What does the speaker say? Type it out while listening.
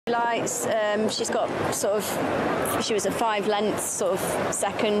Lights, she's got she was a 5 lengths sort of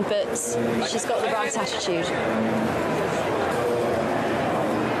second, but she's got the right attitude.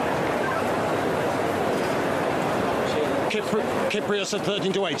 Kyprios at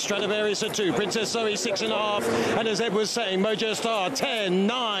 13-8, Stradivarius at 2, Princess Zoe 6.5, and as Ed was saying, Mojo Star 10,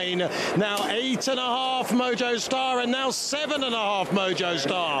 9, now 8.5 Mojo Star, and now 7.5 Mojo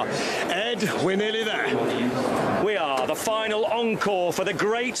Star. Ed, we're nearly there. We are. The final encore for the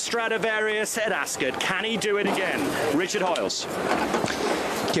great Stradivarius at Ascot. Can he do it again? Richard Hoyles.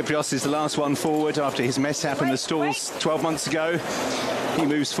 Kyprios is the last one forward after his mishap in the stalls 12 months ago. He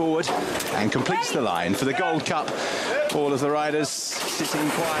moves forward and completes the line for the Gold Cup. All of the riders sitting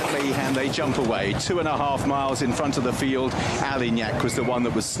quietly and they jump away. 2.5 miles in front of the field. Alignac was the one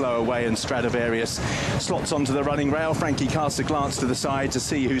that was slow away, and Stradivarius slots onto the running rail. Frankie casts a glance to the side to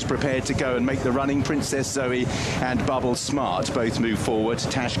see who's prepared to go and make the running. Princess Zoe and Bubble Smart both move forward.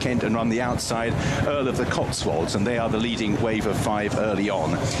 Tash Kenton run the outside. Earl of the Cotswolds, and they are the leading wave of 5 early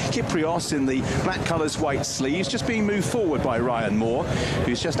on. Kyprios in the black colours, white sleeves, just being moved forward by Ryan Moore,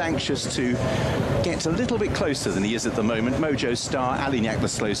 who's just anxious to get a little bit closer than he is at the moment. Mojo Star, Alignac the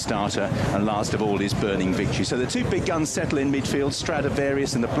slow starter, and last of all is Burning Victory. So the two big guns settle in midfield.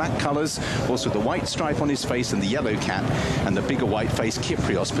 Stradivarius in the black colours, also the white stripe on his face and the yellow cap, and the bigger white face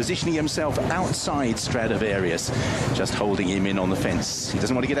Kyprios positioning himself outside Stradivarius, just holding him in on the fence. He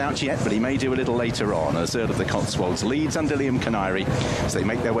doesn't want to get out yet, but he may do a little later on, as Earl of the Cotswolds leads under Liam Canary as they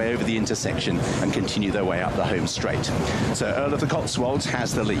make their way over the intersection and continue their way up the home straight. So Earl of the Cotswolds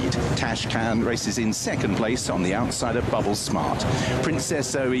has the lead. Tash Khan races in second place on the outside of Bubble Smart.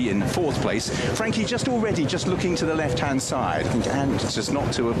 Princess Zoe in 4th place. Frankie just looking to the left-hand side, and just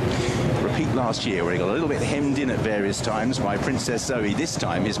not to repeat last year where he got a little bit hemmed in at various times by Princess Zoe. This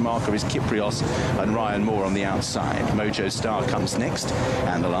time his marker is Kyprios and Ryan Moore on the outside. Mojo Star comes next,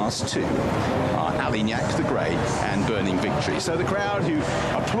 and the last two are Alignac the Grey and Burning Victory. So the crowd who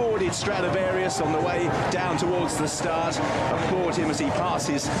applauded Stradivarius on the way down towards the start applaud him as he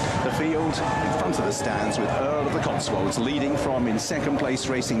passes the field in front of the stands, with Earl of the Cotswolds leading from in second place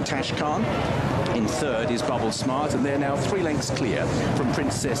racing Tash Khan. In third is Bubble Smart, and they're now 3 lengths clear from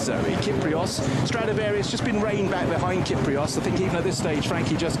Princess Zoe. Kyprios, Stradivarius just been reined back behind Kyprios. I think even at this stage,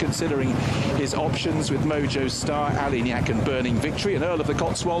 Frankie just considering his options with Mojo Star, Alignac and Burning Victory, and Earl of the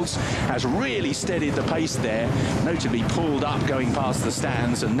Cotswolds has really steadied the pace there, notably pulled up going past the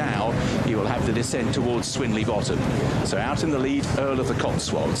stands, and now he will have the descent towards Swinley Bottom. So out in the lead, Earl of the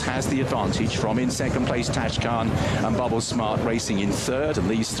Cotswolds has the advantage from in second place Tash Khan and Bubble Smart racing in third, and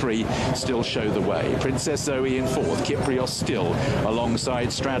these three still show the way. Princess Zoe in fourth, Kyprios still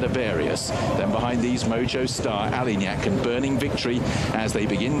alongside Stradivarius. Then behind these Mojo Star, Alignac and Burning Victory as they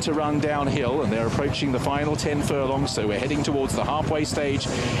begin to run downhill, and they're approaching the final 10 furlongs, so we're heading towards the halfway stage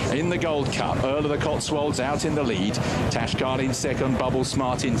in the Gold Cup. Earl of the Cotswolds out in the lead, Tash Khan in second, Bubble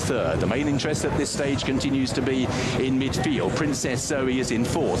Smart in third. The main interest at this stage continues to be in midfield. Princess Zoe is in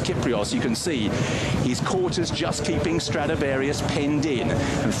fourth. Kyprios, you can see his quarters just keeping Stradivarius penned in,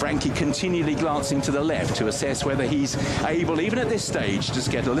 and Frankie continually glancing to the left to assess whether he's able, even at this stage, to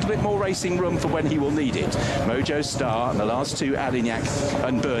get a little bit more racing room for when he will need it. Mojo Star and the last two, Alignac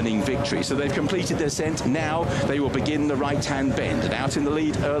and Burning Victory. So they've completed their ascent. Now they will begin the right-hand bend, and out in the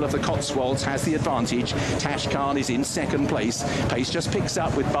lead, Earl of the Cotswolds has the advantage. Tash Khan is in second place. Pace just picks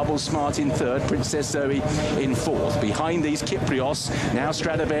up with Bubble Smart in third, Princess Zoe in fourth. Behind these, Kyprios. Now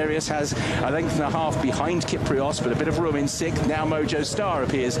Stradivarius has a length and a half behind Kyprios, but a bit of room in sixth. Now Mojo Star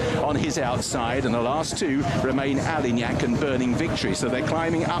appears on his outside, and the last two remain Alignac and Burning Victory. So they're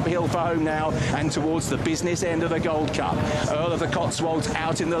climbing uphill for home now and towards the business end of the Gold Cup. Earl of the Cotswolds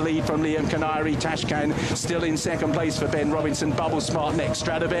out in the lead from Liam Canary. Tash Khan still in second place for Ben Robinson. Bubble Smart next.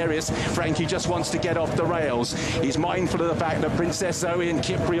 Stradivarius. Frankie just wants to get off the rails. He's mindful of the fact that Princess Zoe and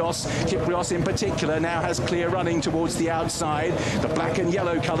Kyprios in particular, now has clear running towards the outside. The black and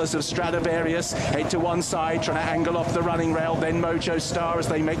yellow colours of Stradivarius head to one side, trying to angle off the running rail. Then Mojo Star as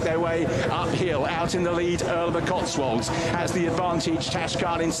they make their way uphill. Out in the lead, Earl of the Cotswolds has the advantage. Tash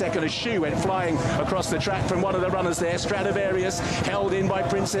Khan in second. A shoe went flying across the track from one of the runners there. Stradivarius held in by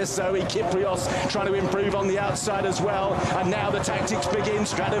Princess Zoe. Kyprios trying to improve on the outside as well. And now the tactics begin.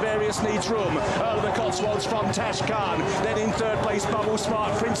 Stradivarius needs room. Earl of the Cotswolds from Tash Khan. Then in third place, Bubble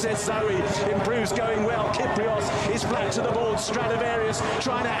Smart. Princess Zoe improves, going well. Kyprios is flat to the board. Stradivarius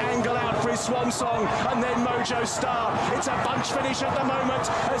trying to angle out for his swan song. And then Mojo Star. It's a bunch finish at the moment,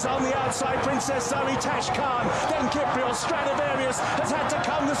 as on the outside, Princess Zoe, Tash Khan. Then Kyprios. Stradivarius has had to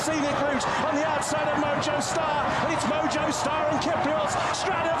come the scenic route on the outside of Mojo Star. And it's Mojo Star and Kyprios.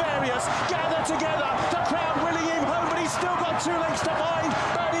 Stradivarius gather together. The crowd willing him home, but he's still got 2 lengths to bind.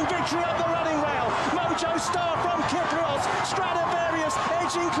 Burning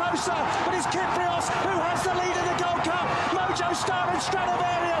Kyprios who has the lead in the Gold Cup. Mojo Star and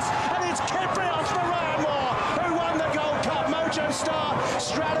Stradivarius, and it's Kyprios for Ryan Moore who won the Gold Cup. Mojo Star,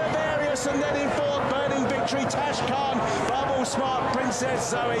 Stradivarius, and then in fourth, Burning Victory, Tash Khan, Bubble Smart, Princess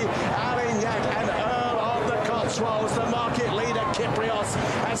Zoe, Alignac, and Earl of the Cotswolds. The market leader Kyprios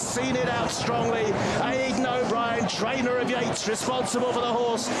has seen it out strongly. Aidan O'Brien, trainer of Yeats, responsible for the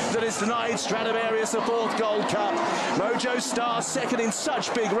horse that has denied Stradivarius the fourth Gold Cup. Mojo Star second in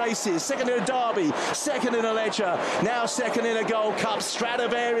such big races, second in a Derby, second in a Ledger, now second in a Gold Cup.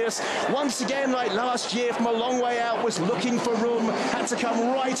 Stradivarius, once again like last year from a long way out, was looking for room, had to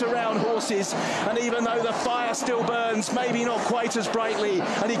come right around horses, and even though the fire still burns, maybe not quite as brightly,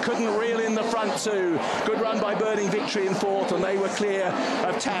 and he couldn't reel in the front two. Good run by Burning Victory in fourth, and they were clear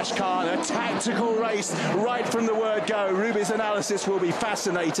of Tash Khan. A tactical race right from the word go. Ruby's analysis will be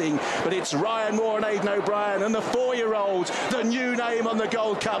fascinating, but it's Ryan Moore and Aidan O'Brien and the 4-year-old, the new name on the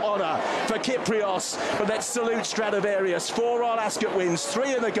Gold Cup honour for Kyprios. But let's salute Stradivarius. 4 Royal Ascot wins,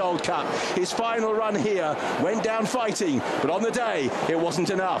 3 in the Gold Cup. His final run here went down fighting, but on the day it wasn't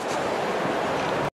enough.